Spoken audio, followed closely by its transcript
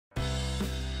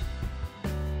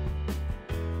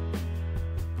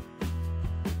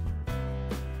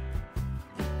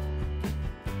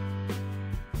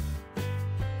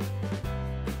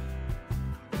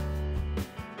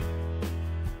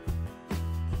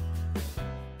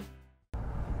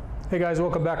Hey guys,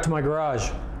 welcome back to my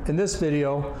garage. In this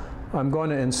video, I'm going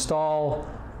to install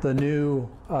the new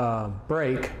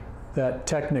brake that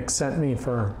Teknic sent me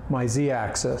for my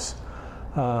Z-axis.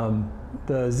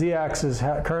 The Z-axis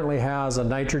currently has a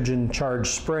nitrogen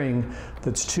charged spring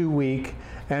that's too weak,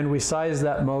 and we sized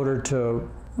that motor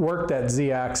to work that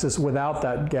Z-axis without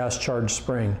that gas charged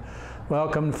spring. Well,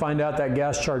 come to find out that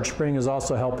gas charged spring is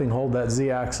also helping hold that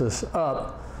Z-axis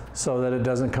up so that it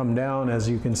doesn't come down, as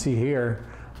you can see here,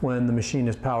 when the machine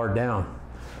is powered down.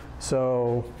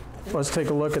 So let's take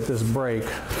a look at this brake.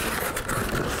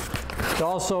 They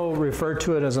also refer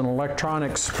to it as an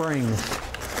electronic spring.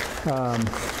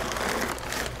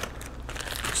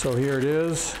 So here it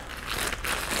is.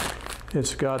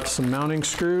 It's got some mounting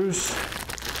screws.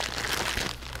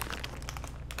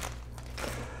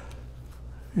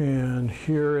 And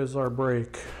here is our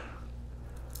brake.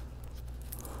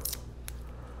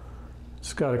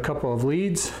 It's got a couple of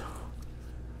leads.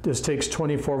 This takes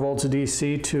 24 volts of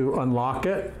DC to unlock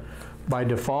it. By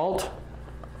default,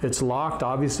 it's locked.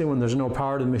 Obviously, when there's no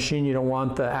power to the machine, you don't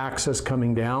want the axis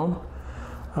coming down.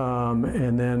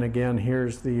 And then again,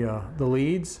 here's the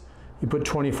leads. You put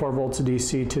 24 volts of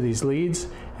DC to these leads,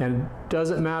 and it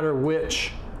doesn't matter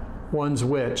which one's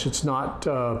which. It's not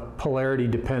polarity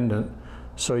dependent.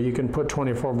 So you can put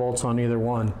 24 volts on either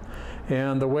one.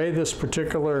 And the way this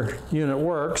particular unit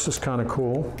works is kind of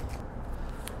cool,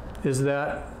 is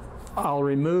that I'll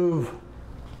remove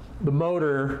the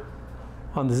motor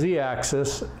on the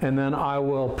Z-axis, and then I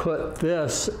will put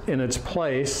this in its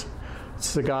place.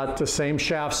 It's got the same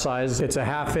shaft size. It's a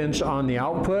 1/2 inch on the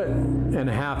output and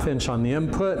a 1/2 inch on the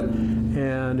input.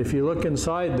 And if you look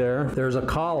inside there, there's a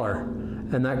collar,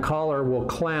 and that collar will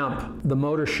clamp the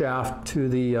motor shaft to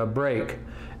the brake.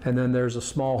 And then there's a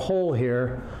small hole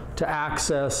here to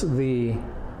access the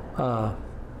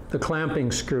clamping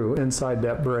screw inside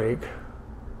that brake.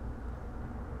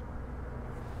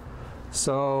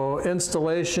 So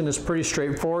installation is pretty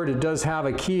straightforward. It does have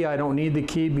a key. I don't need the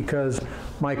key because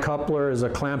my coupler is a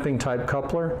clamping type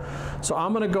coupler. So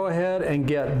I'm going to go ahead and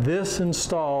get this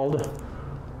installed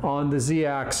on the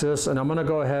Z-axis, and I'm going to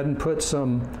go ahead and put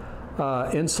some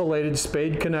insulated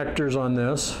spade connectors on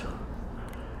this.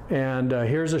 And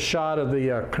here's a shot of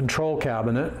the control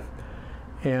cabinet.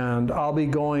 And I'll be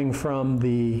going from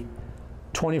the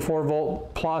 24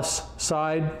 volt plus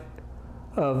side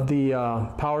of the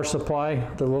power supply,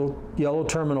 the little yellow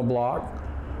terminal block.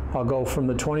 I'll go from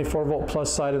the 24 volt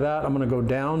plus side of that. I'm going to go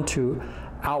down to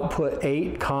output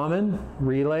 8 common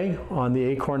relay on the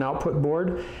Acorn output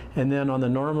board. And then on the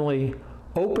normally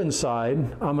open side,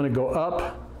 I'm going to go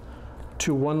up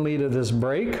to 1 lead of this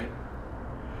brake.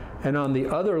 And on the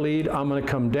other lead, I'm going to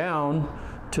come down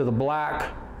to the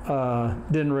black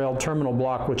DIN rail terminal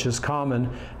block, which is common,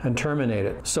 and terminate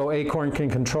it. So Acorn can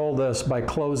control this by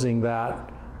closing that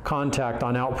contact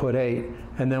on output 8,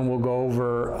 and then we'll go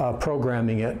over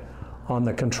programming it on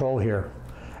the control here.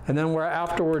 And then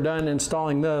after we're done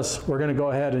installing this, we're going to go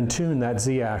ahead and tune that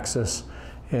Z-axis,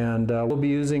 and we'll be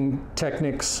using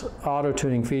Teknic's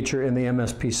auto-tuning feature in the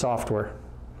MSP software.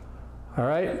 All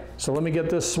right, so let me get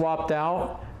this swapped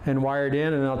out and wired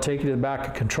in, and I'll take you to the back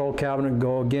of the control cabinet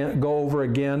and go over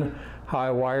again how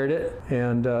I wired it,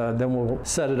 and then we'll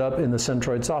set it up in the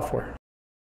Centroid software.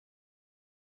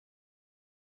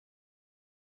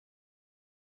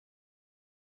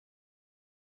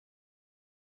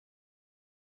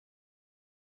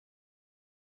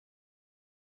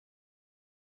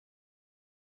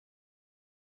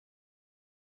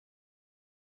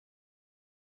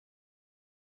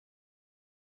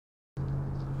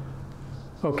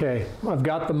 Okay, I've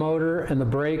got the motor and the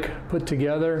brake put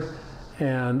together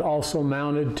and also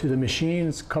mounted to the machine.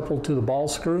 It's coupled to the ball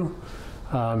screw.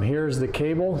 Here's the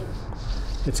cable.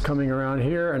 It's coming around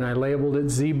here, and I labeled it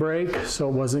Z-brake so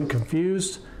it wasn't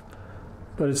confused,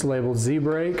 but it's labeled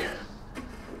Z-brake,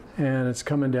 and it's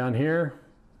coming down here.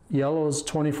 Yellow is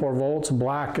 24 volts,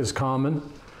 black is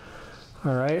common.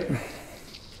 All right,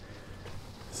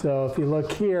 so if you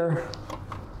look here,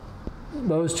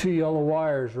 those 2 yellow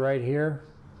wires right here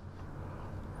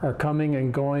are coming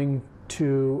and going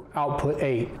to output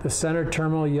 8. The center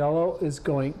terminal yellow is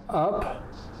going up,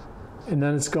 and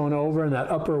then it's going over in that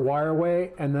upper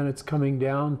wireway, and then it's coming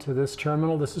down to this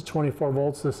terminal. This is 24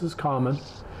 volts, this is common.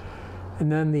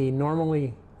 And then the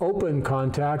normally open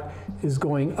contact is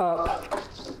going up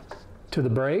to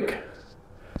the brake.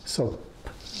 So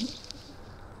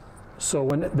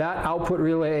when that output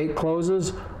relay 8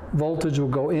 closes, voltage will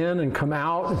go in and come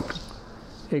out.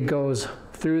 It goes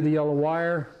through the yellow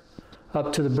wire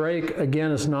up to the brake.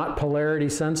 Again, it's not polarity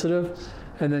sensitive.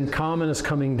 And then common is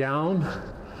coming down,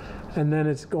 and then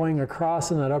it's going across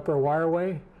in that upper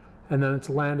wireway, and then it's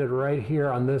landed right here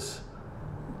on this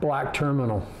black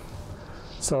terminal.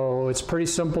 So it's pretty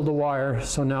simple to wire.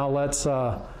 So now let's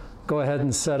go ahead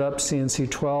and set up CNC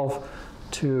 12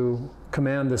 to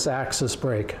command this axis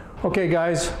brake. Okay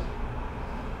guys,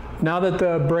 now that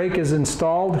the brake is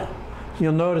installed,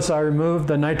 you'll notice I removed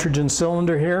the nitrogen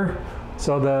cylinder here.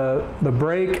 So the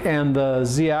brake and the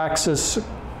Z-axis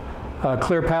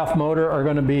Clearpath motor are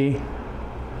going to be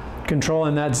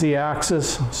controlling that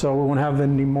Z-axis, so we won't have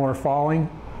any more falling.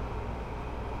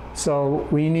 So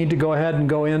we need to go ahead and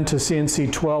go into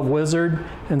CNC 12 Wizard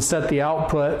and set the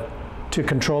output to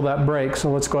control that brake.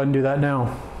 So let's go ahead and do that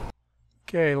now.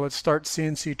 Okay, let's start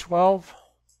CNC 12.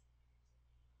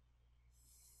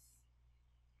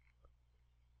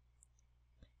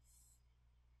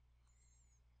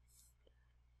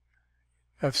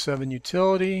 F7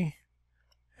 utility,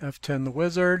 F10 the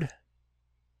wizard.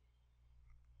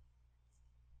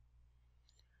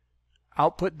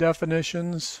 Output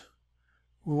definitions.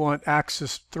 We want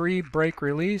axis 3 brake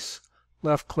release,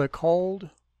 left click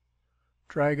hold,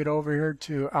 drag it over here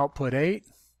to output 8.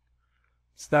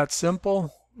 It's that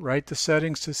simple. Write the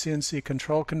settings to CNC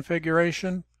control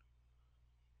configuration.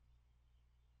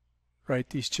 Write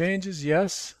these changes,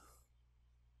 yes.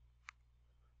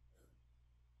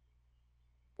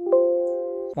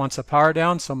 Wants a power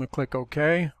down, so I'm going to click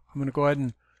OK. I'm going to go ahead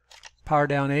and power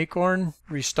down Acorn,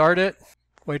 restart it,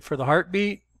 wait for the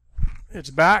heartbeat. It's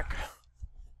back.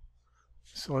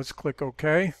 So let's click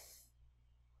OK.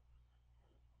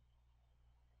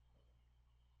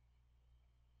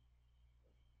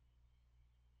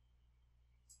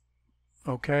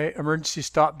 Okay, emergency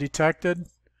stop detected.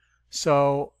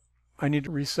 So I need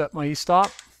to reset my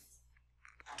e-stop.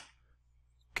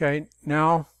 Okay,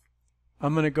 now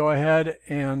I'm going to go ahead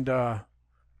and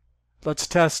let's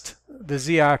test the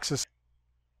Z-axis.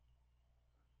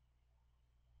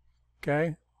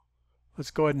 Okay,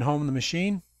 let's go ahead and home the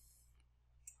machine.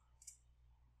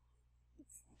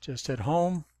 Just hit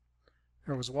home.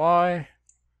 There was Y.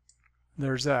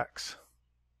 There's X.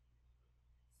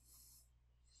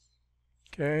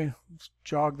 Okay, let's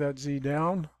jog that Z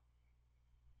down.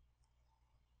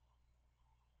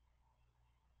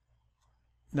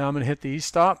 Now I'm going to hit the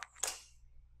E-stop.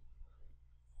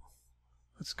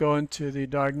 Let's go into the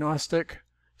diagnostic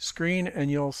screen and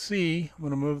you'll see, I'm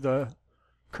going to move the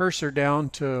cursor down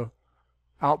to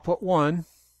output 1,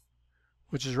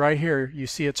 which is right here. You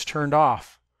see it's turned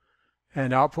off.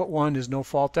 And output 1 is no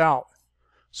fault out.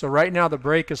 So right now the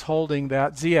brake is holding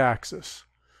that Z-axis.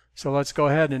 So let's go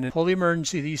ahead and pull the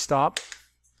emergency E-stop.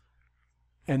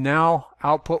 And now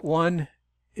output 1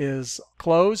 is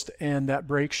closed and that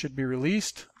brake should be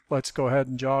released. Let's go ahead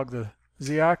and jog the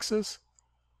Z-axis.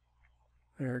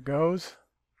 There it goes.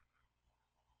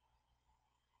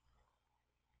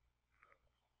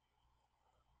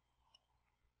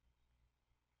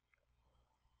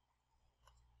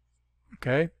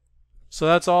 Okay, so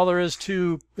that's all there is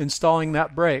to installing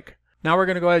that brake. Now we're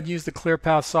going to go ahead and use the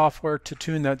Clearpath software to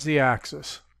tune that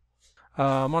Z-axis.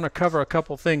 I'm going to cover a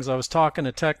couple things. I was talking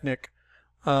to Teknic,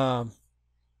 my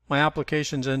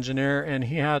applications engineer, and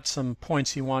he had some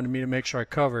points he wanted me to make sure I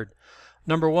covered.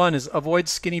 Number 1 is avoid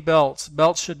skinny belts.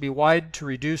 Belts should be wide to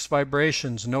reduce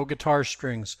vibrations, no guitar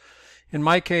strings. In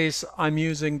my case, I'm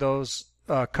using those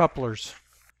couplers.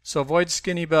 So avoid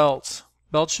skinny belts.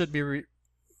 Belts should be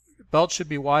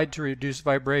wide to reduce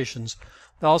vibrations.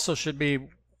 They also should be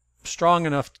strong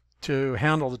enough to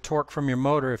handle the torque from your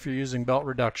motor if you're using belt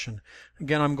reduction.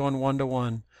 Again, I'm going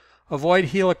 1-to-1. Avoid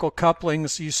helical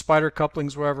couplings. Use spider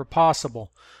couplings wherever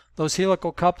possible. Those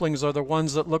helical couplings are the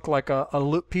ones that look like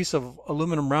a piece of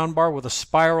aluminum round bar with a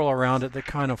spiral around it that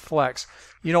kind of flex.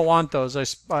 You don't want those.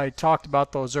 I talked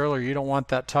about those earlier. You don't want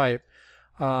that type.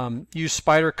 Use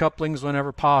spider couplings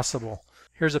whenever possible.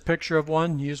 Here's a picture of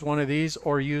one. Use one of these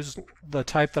or use the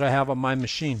type that I have on my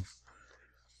machine.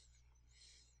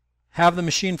 Have the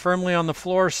machine firmly on the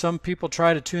floor. Some people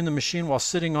try to tune the machine while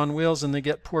sitting on wheels and they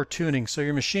get poor tuning. So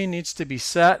your machine needs to be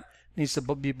set, needs to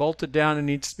be bolted down, and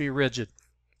needs to be rigid.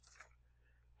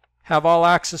 Have all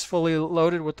axes fully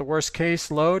loaded with the worst case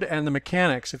load and the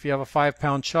mechanics. If you have a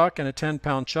 5-pound chuck and a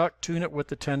 10-pound chuck, tune it with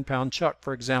the 10-pound chuck,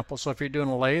 for example. So if you're doing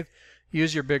a lathe,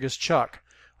 use your biggest chuck.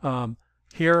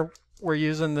 Here we're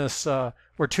using this,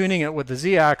 we're tuning it with the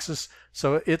Z-axis,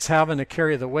 so it's having to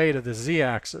carry the weight of the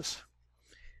Z-axis.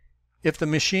 If the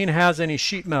machine has any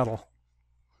sheet metal,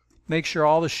 make sure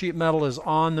all the sheet metal is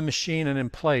on the machine and in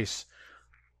place.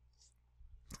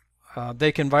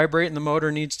 They can vibrate and the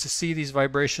motor needs to see these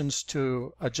vibrations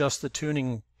to adjust the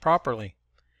tuning properly.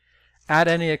 Add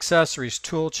any accessories,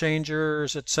 tool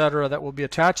changers, etc. that will be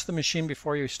attached to the machine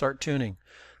before you start tuning.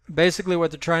 Basically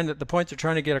what the point they're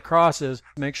trying to get across is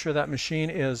make sure that machine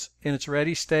is in its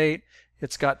ready state.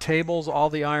 It's got tables, all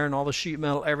the iron, all the sheet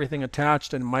metal, everything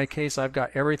attached. And in my case, I've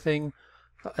got everything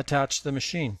attached to the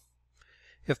machine.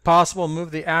 If possible, move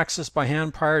the axis by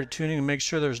hand prior to tuning and make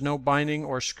sure there's no binding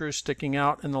or screw sticking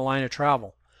out in the line of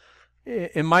travel.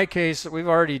 In my case, we've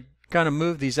already kind of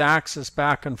moved these axes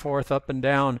back and forth, up and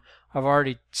down. I've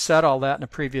already said all that in a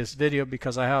previous video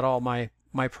because I had all my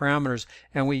parameters,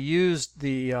 and we used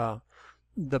the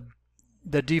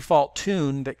default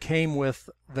tune that came with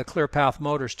the Clearpath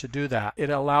motors to do that. It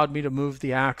allowed me to move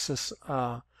the axis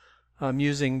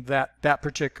using that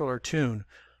particular tune.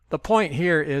 The point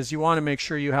here is you want to make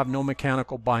sure you have no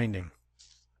mechanical binding.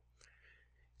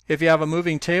 If you have a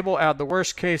moving table, add the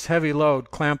worst case heavy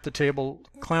load, clamp the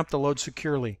load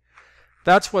securely.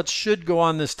 That's what should go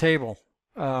on this table.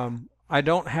 I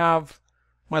don't have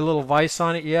my little vise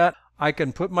on it yet. I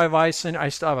can put my vise in. I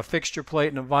still have a fixture plate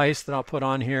and a vise that I'll put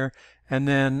on here, and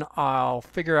then I'll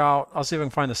figure out, I'll see if I can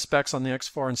find the specs on the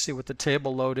X4 and see what the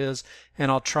table load is,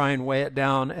 and I'll try and weigh it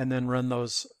down and then run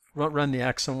the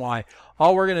X and Y.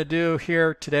 All we're going to do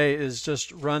here today is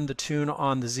just run the tune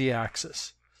on the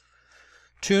Z-axis.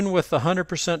 Tune with the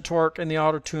 100% torque in the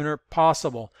Autotuner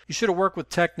possible. You should have worked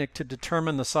with Teknic to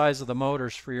determine the size of the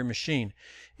motors for your machine.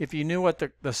 If you knew what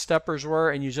the steppers were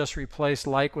and you just replaced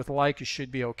like with like, you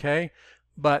should be okay.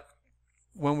 But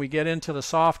when we get into the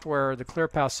software, the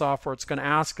Clearpath software, it's going to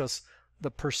ask us the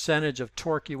percentage of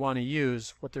torque you want to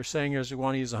use. What they're saying is we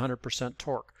want to use 100%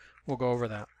 torque. We'll go over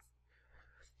that.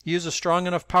 Use a strong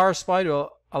enough power supply to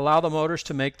allow the motors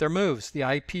to make their moves. The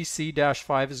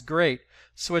IPC-5 is great.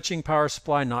 Switching power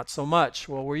supply, not so much.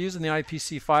 Well, we're using the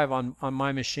IPC-5 on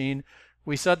my machine.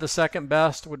 We said the second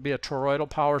best would be a toroidal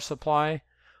power supply.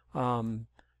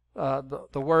 The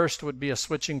worst would be a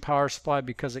switching power supply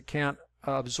because it can't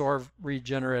absorb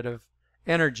regenerative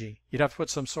energy. You'd have to put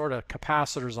some sort of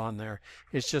capacitors on there.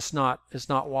 It's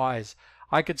not wise.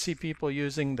 I could see people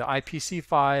using the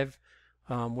IPC-5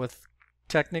 with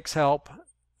Teknic's help.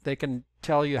 They can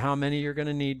tell you how many you're going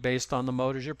to need based on the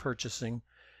motors you're purchasing.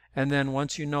 And then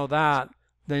once you know that,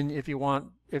 then if you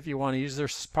want to use their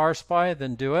power supply,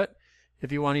 then do it.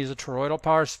 If you want to use a toroidal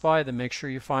power supply, then make sure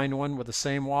you find one with the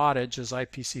same wattage as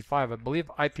IPC-5. I believe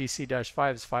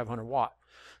IPC-5 is 500 watt.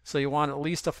 So you want at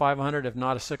least a 500, if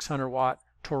not a 600 watt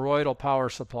toroidal power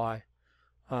supply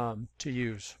to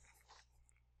use.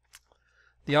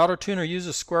 The Autotuner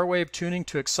uses square wave tuning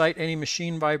to excite any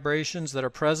machine vibrations that are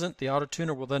present. The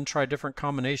Autotuner will then try different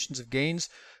combinations of gains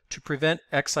to prevent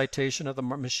excitation of the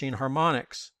machine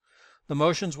harmonics. The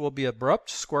motions will be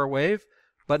abrupt, square wave,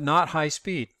 but not high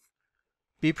speed.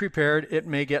 Be prepared, it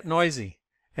may get noisy,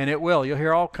 and it will. You'll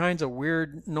hear all kinds of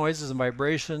weird noises and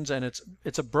vibrations, and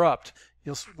it's abrupt.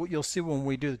 You'll see when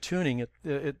we do the tuning,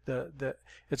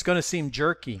 it's going to seem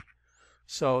jerky.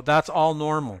 So that's all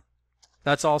normal.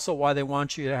 That's also why they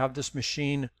want you to have this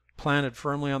machine planted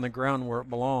firmly on the ground where it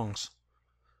belongs.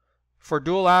 For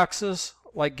dual axis,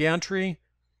 like gantry,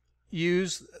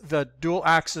 use the dual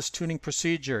axis tuning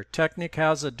procedure. Teknic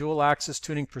has a dual axis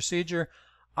tuning procedure.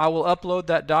 I will upload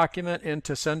that document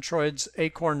into Centroid's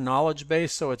Acorn knowledge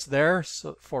base so it's there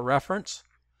for reference.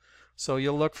 So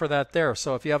you'll look for that there.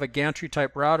 So if you have a gantry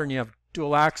type router and you have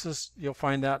dual axis, you'll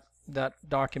find that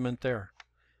document there.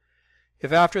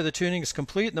 If after the tuning is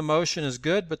complete and the motion is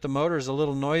good but the motor is a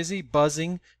little noisy,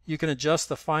 buzzing, you can adjust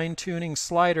the fine tuning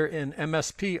slider in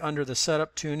MSP under the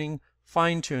setup tuning,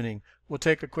 fine tuning. We'll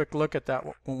take a quick look at that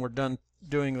when we're done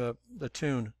doing the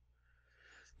tune.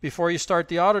 Before you start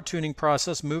the auto tuning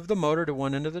process, move the motor to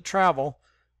one end of the travel.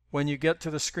 When you get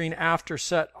to the screen after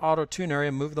set auto tune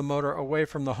area, move the motor away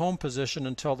from the home position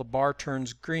until the bar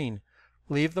turns green.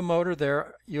 Leave the motor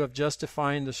there. You have just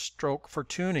defined the stroke for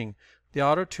tuning. The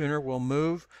auto tuner will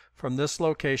move from this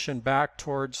location back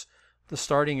towards the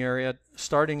starting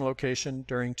location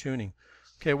during tuning.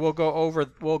 Okay, we'll go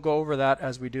over that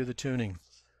as we do the tuning.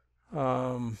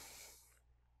 Okay,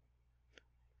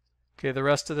 the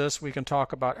rest of this we can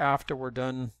talk about after we're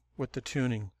done with the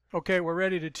tuning. Okay, we're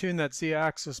ready to tune that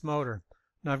Z-axis motor.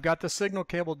 Now I've got the signal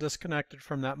cable disconnected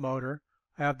from that motor.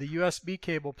 I have the USB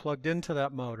cable plugged into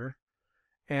that motor.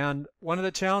 And one of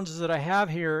the challenges that I have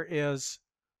here is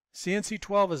CNC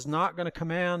 12 is not going to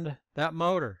command that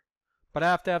motor. But I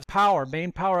have to have power,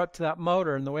 main power up to that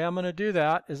motor. And the way I'm going to do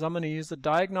that is I'm going to use the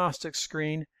diagnostic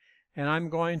screen and I'm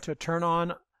going to turn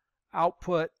on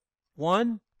output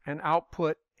 1 and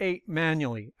output 8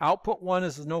 manually. Output 1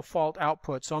 is a no fault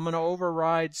output, so I'm going to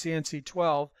override CNC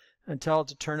 12 and tell it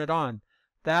to turn it on.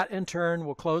 That in turn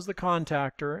will close the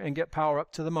contactor and get power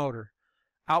up to the motor.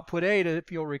 Output 8,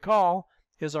 if you'll recall,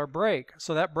 is our brake.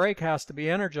 So that brake has to be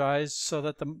energized so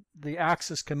that the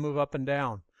axis can move up and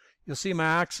down. You'll see my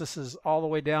axis is all the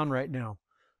way down right now.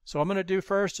 So what I'm going to do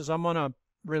first is I'm going to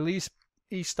release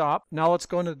E-stop. Now let's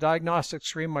go into the diagnostic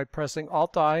screen by pressing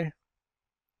Alt-I.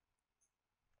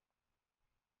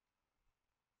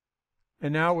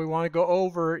 And now we want to go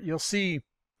over, you'll see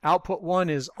output 1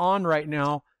 is on right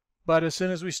now, but as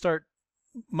soon as we start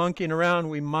monkeying around,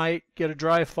 we might get a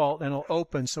drive fault and it'll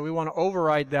open. So we want to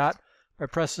override that by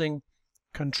pressing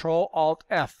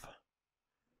Control-Alt-F.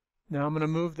 Now I'm going to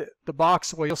move the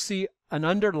box away. You'll see an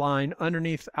underline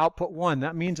underneath output 1.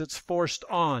 That means it's forced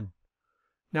on.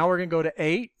 Now we're going to go to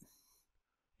 8.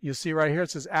 You'll see right here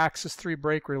it says Axis 3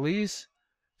 brake release.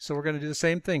 So we're going to do the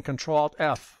same thing,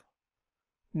 Control-Alt-F.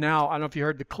 Now, I don't know if you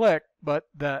heard the click, but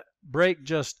that brake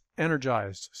just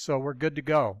energized. So we're good to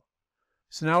go.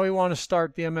 So now we want to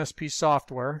start the MSP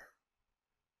software.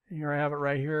 Here I have it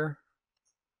right here.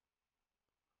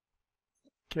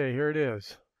 Okay, here it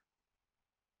is.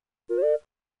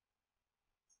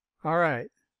 All right.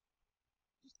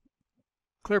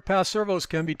 Clearpath servos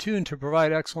can be tuned to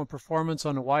provide excellent performance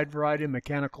on a wide variety of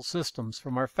mechanical systems.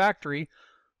 From our factory,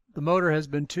 the motor has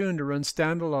been tuned to run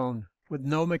standalone with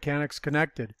no mechanics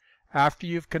connected. After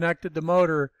you've connected the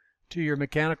motor to your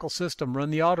mechanical system, run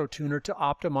the Autotuner to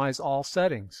optimize all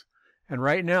settings. And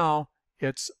right now,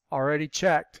 it's already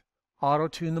checked.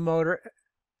 Auto-tune the motor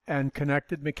and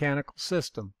connected mechanical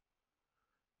system.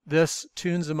 This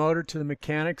tunes the motor to the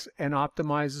mechanics and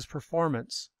optimizes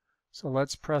performance. So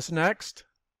let's press next.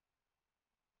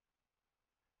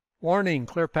 Warning,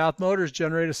 Clearpath motors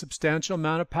generate a substantial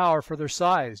amount of power for their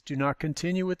size. Do not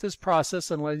continue with this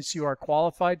process unless you are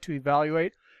qualified to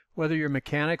evaluate whether your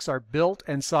mechanics are built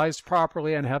and sized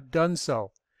properly and have done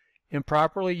so.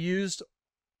 Improperly used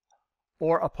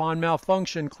or upon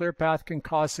malfunction, Clearpath can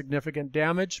cause significant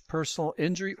damage, personal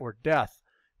injury, or death.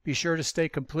 Be sure to stay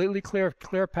completely clear of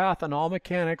Clearpath on all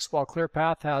mechanics while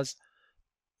Clearpath has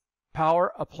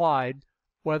power applied,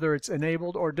 whether it's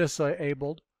enabled or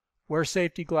disabled. Wear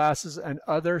safety glasses and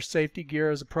other safety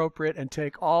gear as appropriate, and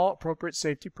take all appropriate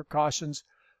safety precautions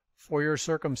for your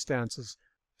circumstances.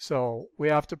 So we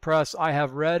have to press I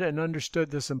have read and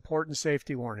understood this important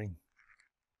safety warning.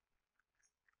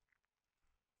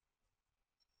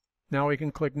 Now we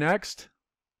can click next.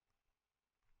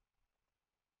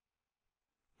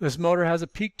 This motor has a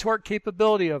peak torque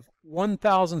capability of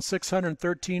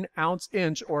 1,613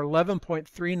 ounce-inch or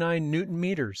 11.39 Newton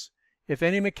meters. If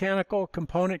any mechanical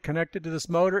component connected to this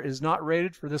motor is not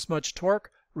rated for this much torque,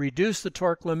 reduce the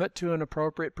torque limit to an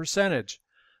appropriate percentage.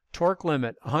 Torque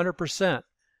limit, 100%.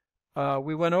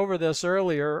 We went over this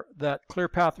earlier that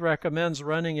Clearpath recommends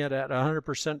running it at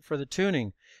 100% for the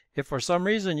tuning. If for some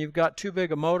reason you've got too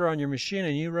big a motor on your machine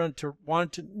and you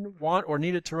want or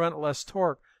need it to run at less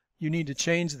torque, you need to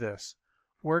change this.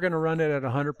 We're going to run it at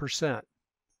 100%.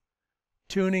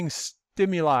 Tuning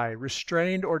stimuli,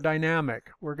 restrained or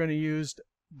dynamic. We're going to use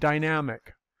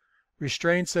dynamic.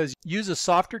 Restrained says use a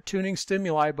softer tuning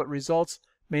stimuli, but results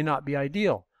may not be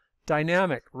ideal.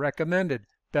 Dynamic, recommended,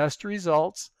 best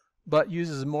results, but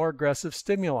uses more aggressive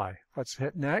stimuli. Let's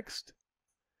hit next.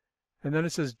 And then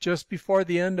it says just before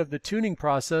the end of the tuning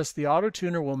process, the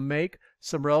Autotuner will make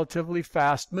some relatively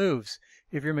fast moves.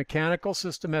 If your mechanical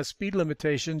system has speed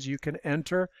limitations, you can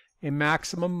enter a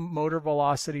maximum motor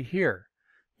velocity here.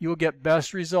 You will get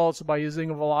best results by using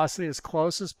a velocity as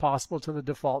close as possible to the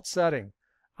default setting.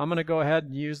 I'm going to go ahead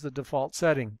and use the default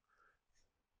setting.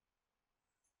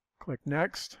 Click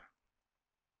next.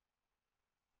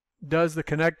 Does the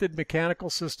connected mechanical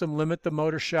system limit the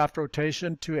motor shaft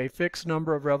rotation to a fixed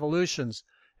number of revolutions?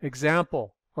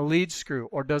 Example, a lead screw.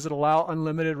 Or does it allow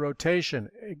unlimited rotation?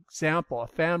 Example, a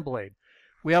fan blade.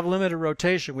 We have limited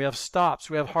rotation. We have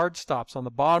stops. We have hard stops on the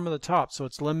bottom of the top, so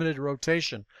it's limited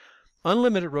rotation.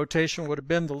 Unlimited rotation would have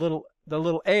been the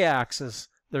little A axis.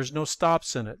 There's no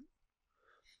stops in it.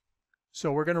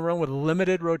 So we're going to run with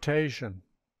limited rotation.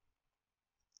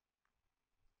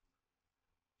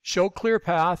 Show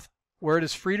Clearpath where it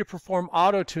is free to perform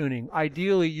auto-tuning.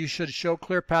 Ideally, you should show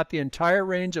Clearpath the entire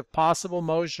range of possible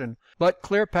motion, but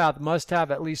Clearpath must have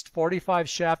at least 45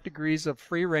 shaft degrees of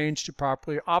free range to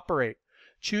properly operate.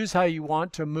 Choose how you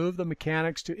want to move the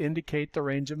mechanics to indicate the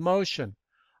range of motion.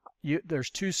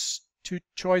 There's two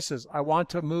choices. I want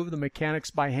to move the mechanics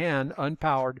by hand,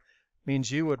 unpowered,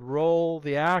 means you would roll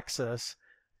the axis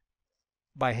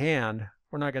by hand.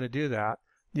 We're not going to do that.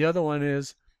 The other one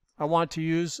is I want to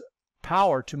use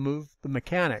power to move the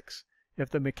mechanics.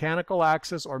 If the mechanical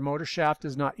axis or motor shaft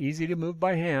is not easy to move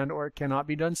by hand or it cannot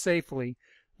be done safely,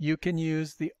 you can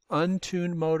use the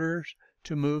untuned motors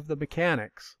to move the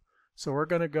mechanics. So we're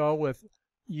going to go with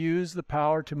use the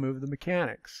power to move the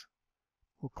mechanics.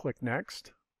 We'll click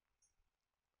Next.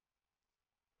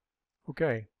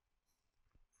 Okay.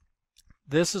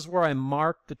 This is where I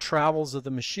mark the travels of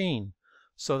the machine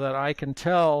so that I can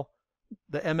tell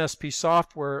the MSP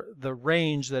software the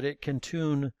range that it can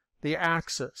tune the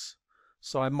axis.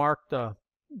 So I mark the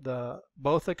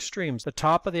both extremes, the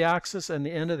top of the axis and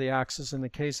the end of the axis in the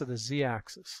case of the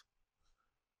Z-axis.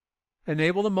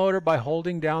 Enable the motor by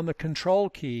holding down the control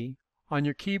key on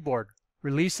your keyboard.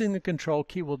 Releasing the control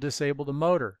key will disable the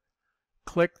motor.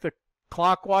 Click the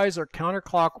clockwise or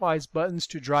counterclockwise buttons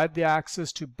to drive the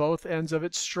axis to both ends of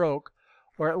its stroke,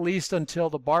 or at least until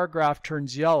the bar graph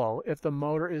turns yellow. If the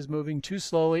motor is moving too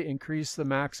slowly, increase the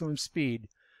maximum speed,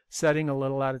 setting a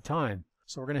little at a time.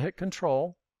 So we're going to hit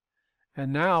Control,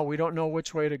 and now we don't know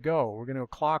which way to go. We're going to go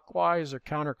clockwise or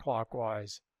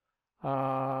counterclockwise.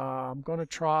 I'm going to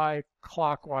try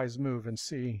clockwise move and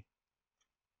see.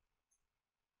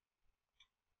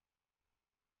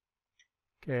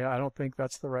 Okay, I don't think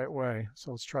that's the right way,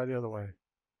 so let's try the other way.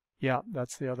 Yeah,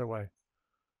 that's the other way.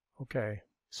 Okay,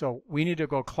 so we need to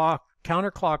go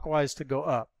counterclockwise to go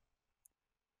up.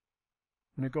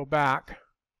 I'm going to go back.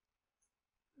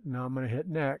 Now I'm going to hit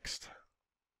Next,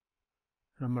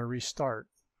 and I'm going to restart.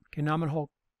 Okay, now I'm going to hold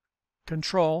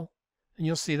Control, and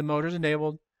you'll see the motor's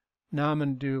enabled. Now I'm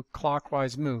going to do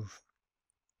clockwise move.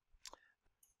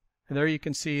 And there you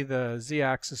can see the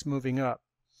Z-axis moving up.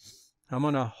 I'm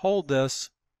going to hold this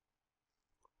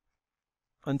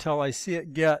until I see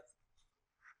it get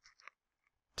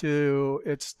to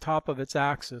its top of its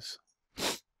axis.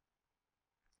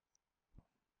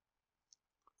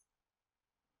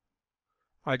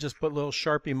 I just put little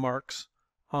Sharpie marks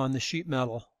on the sheet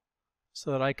metal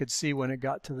so that I could see when it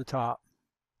got to the top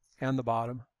and the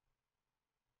bottom.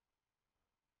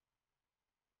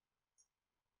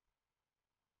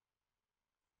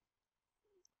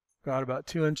 Got about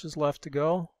 2 inches left to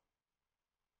go.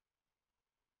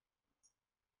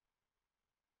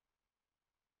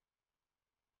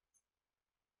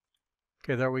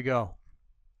 Okay, there we go.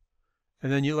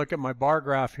 And then you look at my bar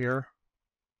graph here.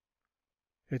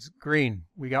 It's green.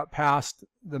 We got past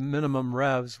the minimum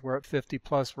revs. We're at 50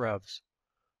 plus revs.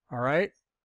 All right.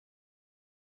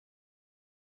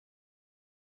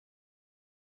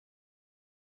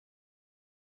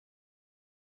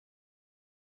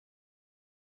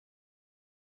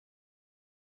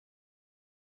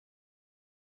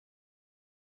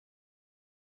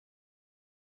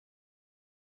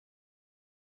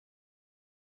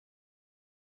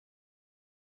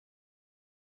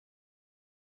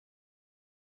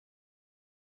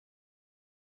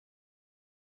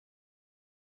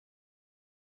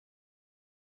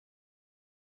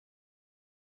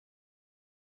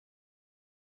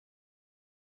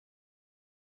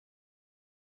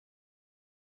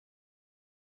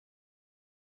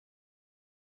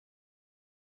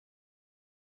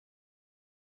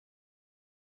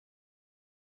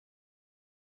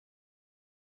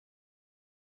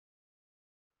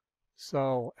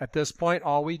 So at this point,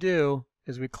 all we do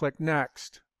is we click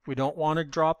Next. We don't want to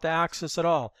drop the axis at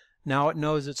all. Now it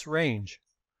knows its range.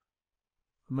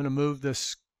 I'm going to move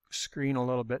this screen a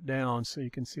little bit down so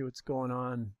you can see what's going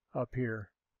on up here.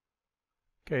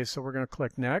 Okay, so we're going to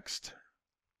click Next.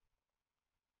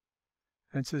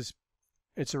 And it says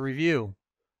it's a review.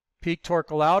 Peak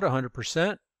torque allowed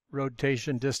 100%.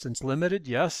 Rotation distance limited,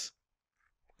 yes.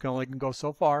 Can only go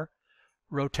so far.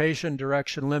 Rotation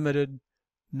direction limited.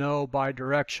 No,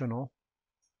 bidirectional.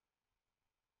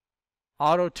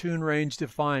 Autotune range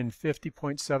defined,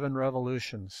 50.7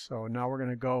 revolutions. So now we're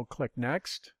going to go click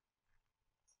Next.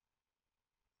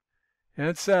 And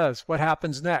it says, what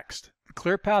happens next? The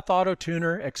Clearpath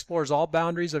Autotuner explores all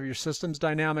boundaries of your system's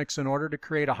dynamics in order to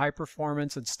create a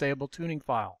high-performance and stable tuning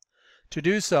file. To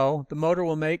do so, the motor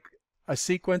will make a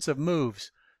sequence of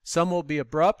moves. Some will be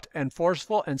abrupt and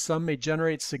forceful, and some may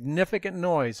generate significant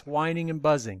noise, whining and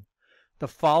buzzing. The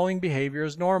following behavior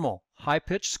is normal: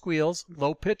 high-pitched squeals,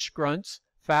 low-pitched grunts,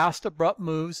 fast, abrupt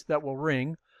moves that will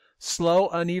ring, slow,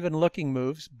 uneven-looking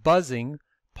moves, buzzing,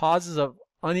 pauses of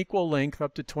unequal length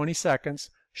up to 20 seconds,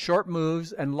 short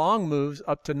moves, and long moves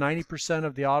up to 90%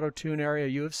 of the auto-tune area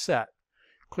you have set.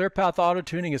 Clearpath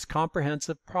auto-tuning is a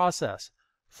comprehensive process.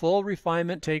 Full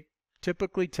refinement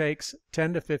typically takes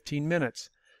 10 to 15 minutes.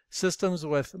 Systems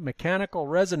with mechanical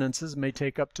resonances may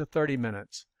take up to 30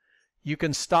 minutes. You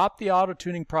can stop the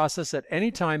auto-tuning process at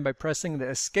any time by pressing the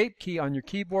Escape key on your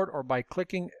keyboard or by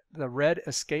clicking the red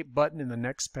Escape button in the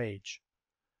next page.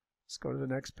 Let's go to the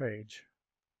next page.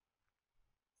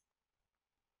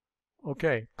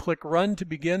 Okay, click Run to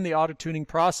begin the auto-tuning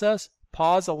process.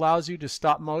 Pause allows you to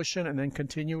stop motion and then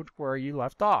continue where you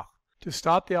left off. To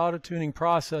stop the auto-tuning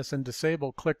process and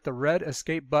disable, click the red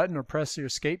escape button or press the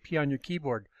escape key on your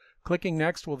keyboard. Clicking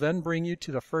next will then bring you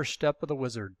to the first step of the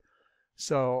wizard.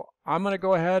 So I'm going to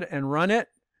go ahead and run it.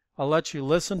 I'll let you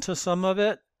listen to some of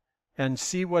it and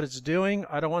see what it's doing.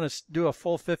 I don't want to do a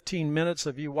full 15 minutes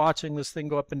of you watching this thing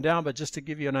go up and down, but just to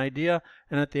give you an idea,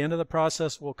 and at the end of the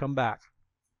process we'll come back.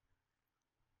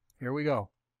 Here we go.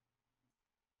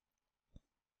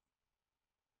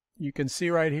 You can see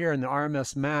right here in the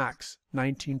RMS max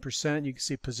 19%. You can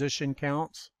see position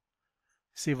counts,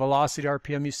 see velocity,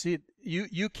 RPM. You see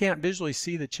you can't visually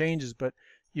see the changes, but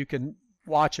you can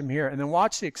watch them here. And then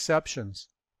watch the exceptions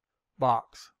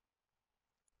box.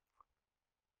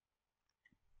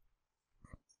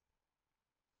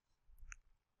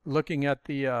 Looking at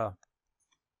the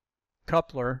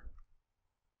coupler,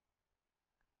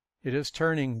 it is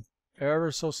turning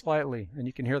ever so slightly, and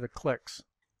you can hear the clicks.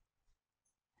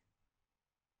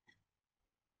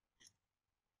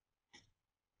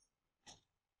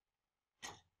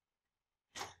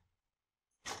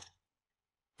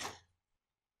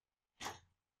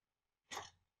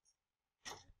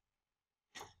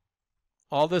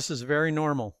 All this is very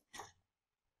normal.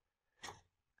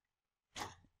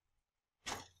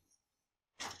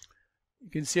 You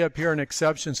can see up here an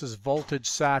exception says voltage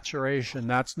saturation.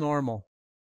 That's normal.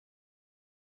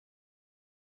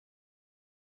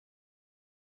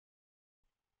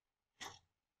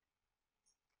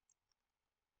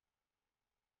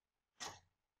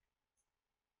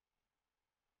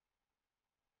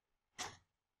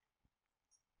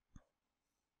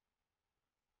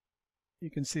 You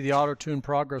can see the auto-tune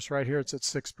progress right here. It's at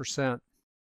 6%.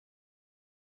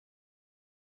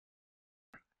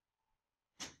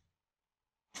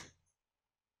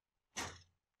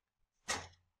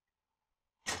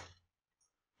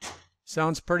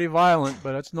 Sounds pretty violent,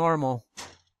 but it's normal.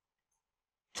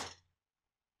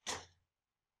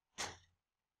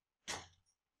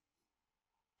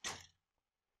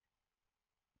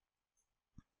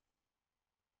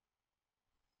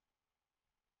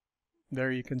 There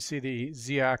you can see the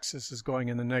z-axis is going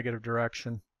in the negative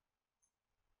direction.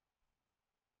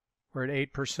 We're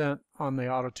at 8% on the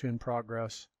auto-tune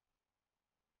progress.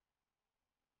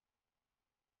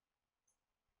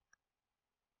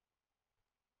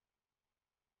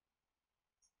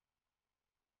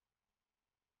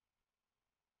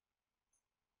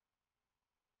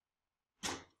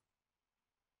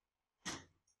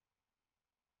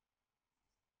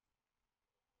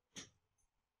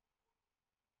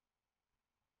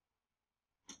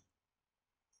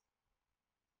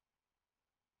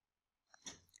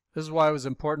 This is why it was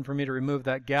important for me to remove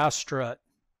that gas strut.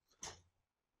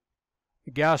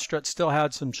 The gas strut still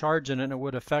had some charge in it and it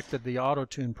would have affected the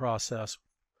auto-tune process.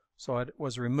 So it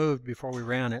was removed before we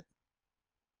ran it.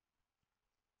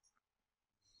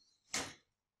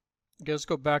 Let's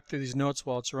go back through these notes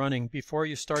while it's running. Before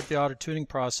you start the auto-tuning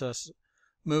process,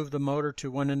 move the motor to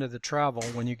one end of the travel.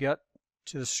 When you get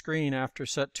to the screen after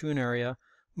set tune area,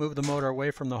 move the motor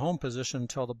away from the home position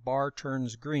until the bar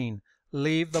turns green.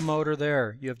 Leave the motor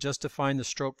there. You have just defined the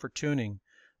stroke for tuning.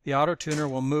 The auto-tuner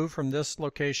will move from this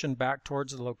location back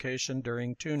towards the location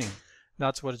during tuning.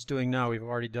 That's what it's doing now. We've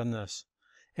already done this.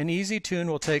 An easy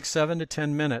tune will take 7 to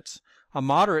 10 minutes. A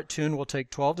moderate tune will take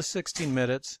 12 to 16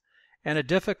 minutes. And a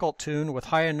difficult tune with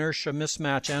high inertia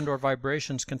mismatch and or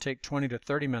vibrations can take 20 to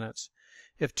 30 minutes.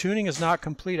 If tuning is not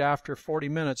complete after 40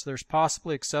 minutes, there's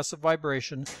possibly excessive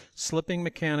vibration, slipping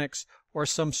mechanics, or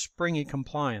some springy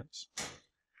compliance.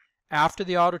 After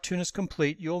the auto-tune is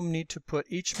complete, you'll need to put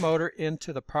each motor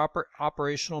into the proper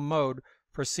operational mode.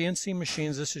 For CNC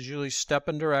machines, this is usually step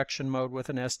and direction mode with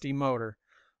an SD motor.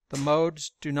 The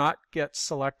modes do not get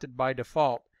selected by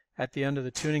default at the end of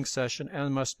the tuning session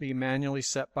and must be manually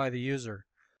set by the user.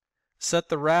 Set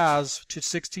the RAS to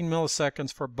 16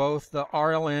 milliseconds for both the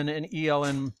RLN and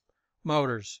ELN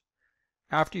motors.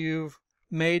 After you've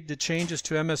made the changes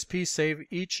to MSP, save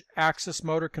each axis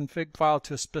motor config file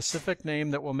to a specific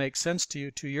name that will make sense to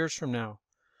you 2 years from now.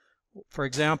 For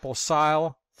example,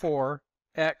 SYIL 4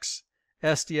 X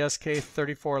SDSK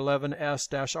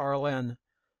 3411S-RLN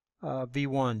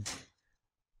V1.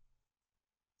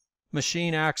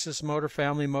 Machine axis, motor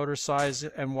family, motor size,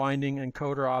 and winding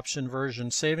encoder option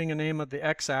version. Saving a name of the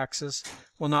X-axis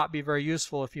will not be very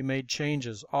useful if you made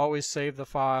changes. Always save the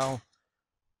file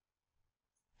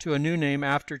to a new name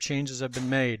after changes have been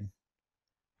made.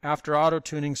 After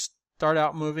auto-tuning, start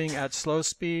out moving at slow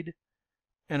speed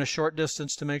and a short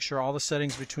distance to make sure all the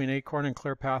settings between Acorn and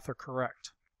Clearpath are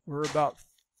correct. We're about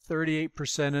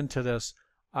 38% into this.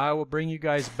 I will bring you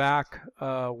guys back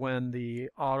when the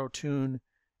auto-tune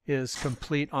is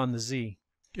complete on the Z.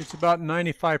 It's about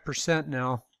 95%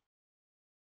 now.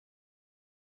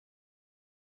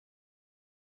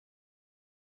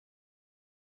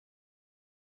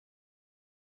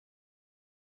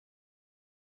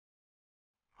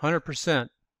 100%.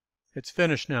 It's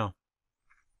finished now.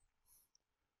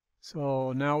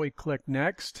 So now we click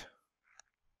Next.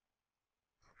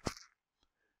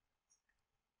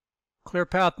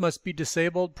 Clearpath must be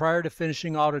disabled prior to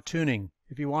finishing auto-tuning.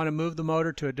 If you want to move the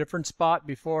motor to a different spot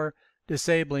before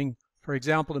disabling, for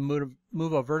example, to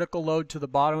move a vertical load to the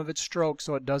bottom of its stroke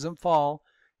so it doesn't fall,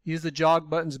 use the jog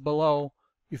buttons below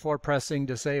before pressing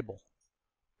Disable.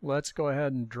 Let's go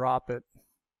ahead and drop it.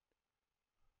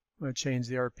 I'm going to change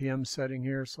the RPM setting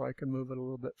here so I can move it a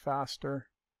little bit faster.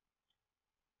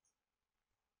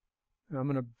 And I'm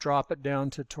going to drop it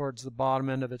down to towards the bottom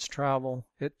end of its travel.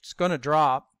 It's going to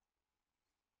drop,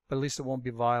 but at least it won't be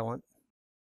violent.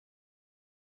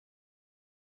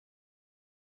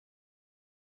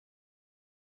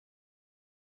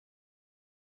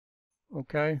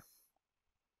 Okay.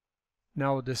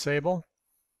 Now we'll disable.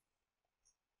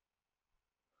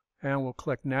 And we'll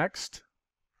click Next.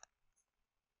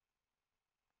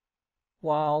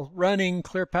 While running,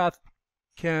 Clearpath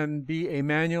can be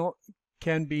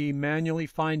manually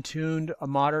fine-tuned a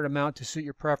moderate amount to suit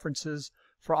your preferences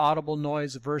for audible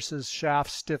noise versus shaft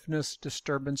stiffness,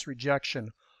 disturbance, rejection.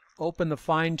 Open the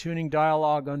fine-tuning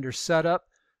dialog under Setup,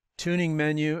 Tuning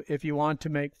menu if you want to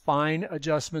make fine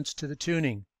adjustments to the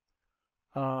tuning.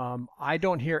 I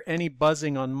don't hear any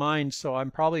buzzing on mine, so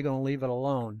I'm probably going to leave it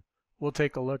alone. We'll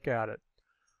take a look at it.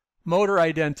 Motor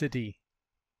identity.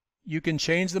 You can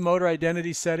change the motor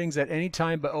identity settings at any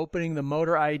time by opening the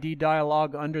Motor ID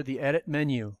dialog under the Edit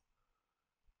menu.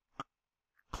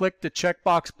 Click the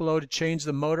checkbox below to change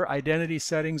the motor identity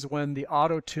settings when the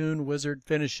Auto-Tune wizard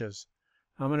finishes.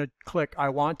 I'm going to click I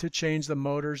want to change the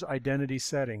motor's identity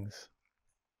settings.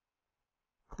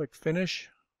 Click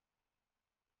Finish.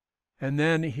 And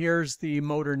then here's the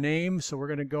motor name. So we're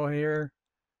going to go here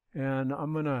and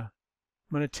I'm going to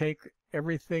take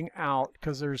everything out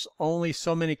because there's only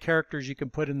so many characters you can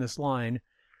put in this line.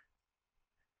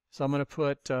 So I'm going to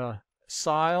put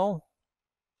SYIL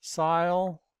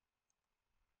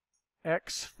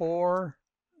X4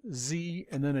 Z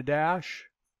and then a dash.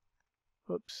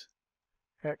 Oops.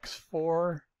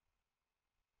 X4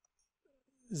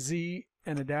 Z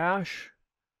and a dash.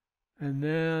 And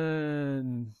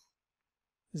then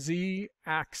Z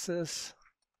axis.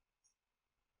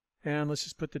 And let's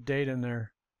just put the date in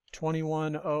there.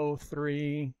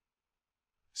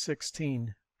 21/03/16.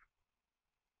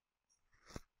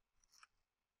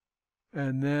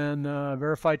 And then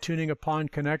verify tuning upon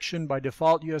connection. By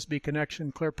default USB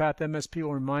connection, Clearpath MSP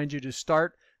will remind you to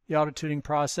start the auto-tuning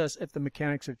process if the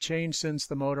mechanics have changed since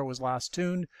the motor was last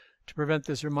tuned. To prevent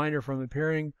this reminder from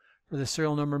appearing for the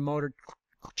serial number motor,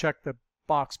 check the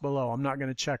box below. I'm not going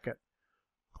to check it.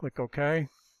 Click OK.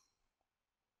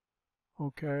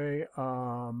 Okay.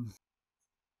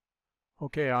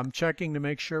 Okay, I'm checking to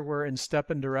make sure we're in step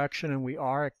and direction, and we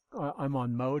are. I'm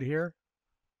on mode here.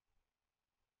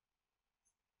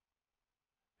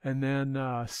 And then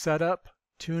setup,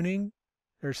 tuning.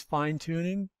 There's fine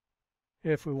tuning.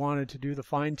 If we wanted to do the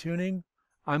fine tuning,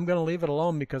 I'm going to leave it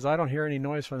alone because I don't hear any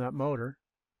noise from that motor.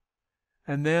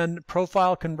 And then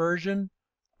profile conversion,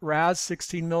 RAS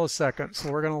 16 milliseconds.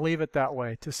 So we're going to leave it that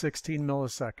way to 16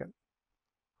 millisecond.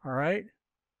 All right.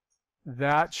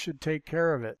 That should take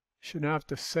care of it. Shouldn't have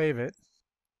to save it.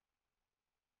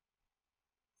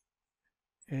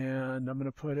 And I'm going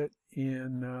to put it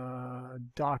in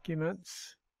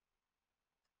documents.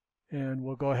 And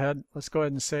we'll go ahead, let's go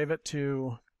ahead and save it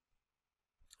to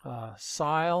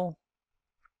SYIL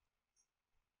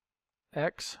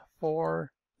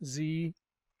X4Z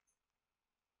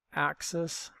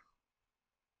axis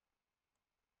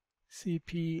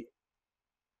CPM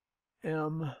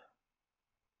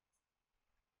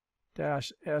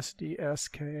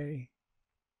SDSK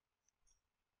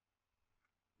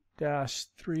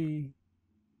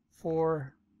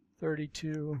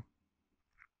 -3432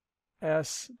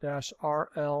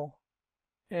 S-RL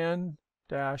N-V1.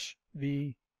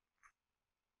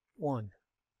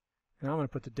 And I'm going to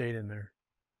put the date in there.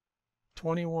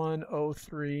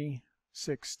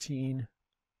 21/03/16.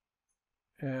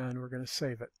 And we're going to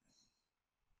save it.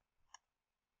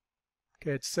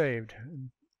 Okay, it's saved.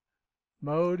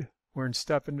 Mode, we're in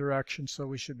step and direction, so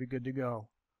we should be good to go.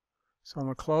 So I'm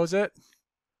going to close it.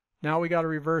 Now we got to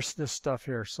reverse this stuff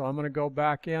here. So I'm going to go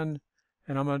back in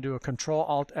and I'm going to do a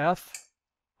Control-Alt-F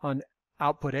on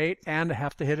output 8 and I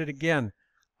have to hit it again.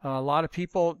 A lot of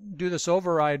people do this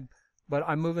override, but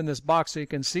I'm moving this box so you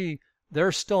can see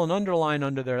there's still an underline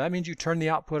under there. That means you turn the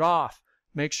output off.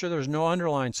 Make sure there's no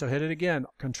underline, so hit it again,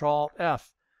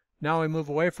 Control-F. Now we move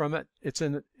away from it.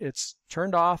 It's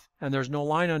turned off and there's no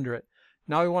line under it.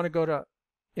 Now we want to go to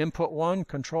input 1,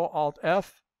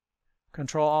 Control-Alt-F,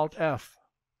 Control-Alt-F.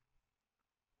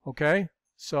 Okay,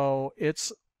 so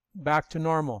it's back to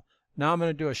normal. Now I'm going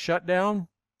to do a shutdown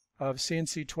of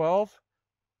CNC 12.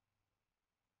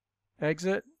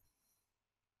 Exit.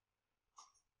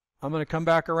 I'm going to come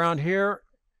back around here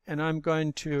and I'm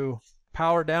going to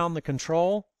power down the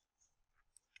control.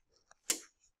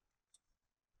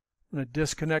 I'm going to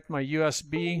disconnect my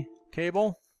USB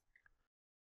cable.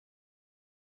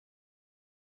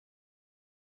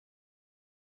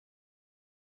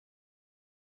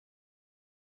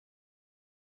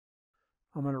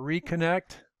 I'm going to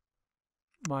reconnect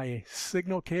my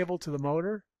signal cable to the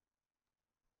motor.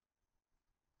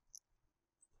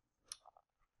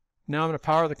 Now I'm going to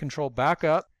power the control back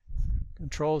up.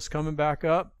 Control is coming back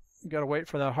up. You got to wait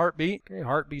for that heartbeat. Okay,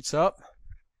 heartbeat's up.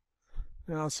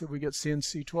 Now let's see if we get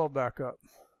CNC 12 back up.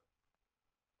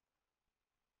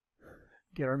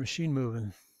 Get our machine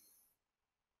moving.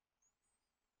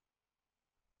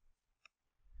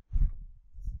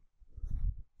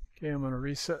 Okay, I'm going to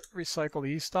recycle the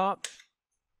e-stop.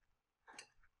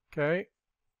 Okay,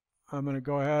 I'm going to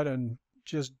go ahead and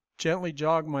just gently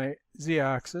jog my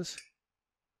z-axis.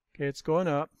 Okay, it's going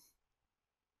up.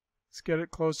 Let's get it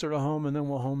closer to home and then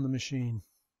we'll home the machine.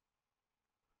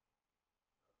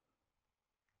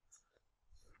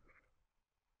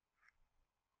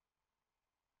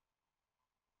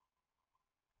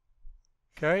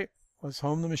 Okay, let's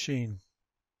home the machine.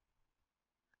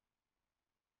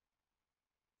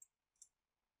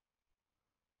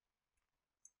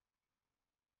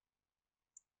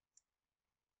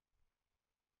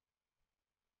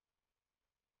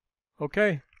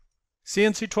 Okay,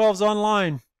 CNC 12's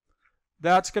online.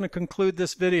 That's going to conclude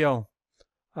this video.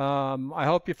 I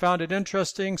hope you found it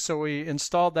interesting. So we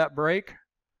installed that brake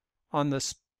on the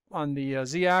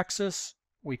Z-axis.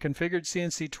 We configured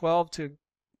CNC 12 to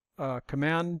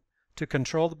command to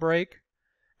control the brake,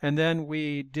 and then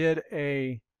we did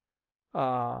we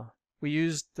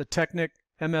used the Teknic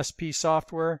MSP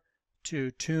software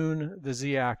to tune the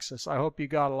Z-axis. I hope you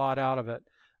got a lot out of it.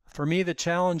 For me, the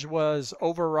challenge was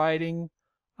overriding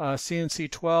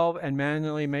CNC 12 and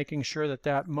manually making sure that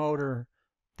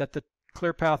the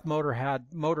Clearpath motor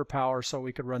had motor power so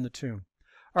we could run the tune.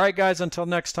 All right, guys, until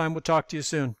next time, we'll talk to you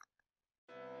soon.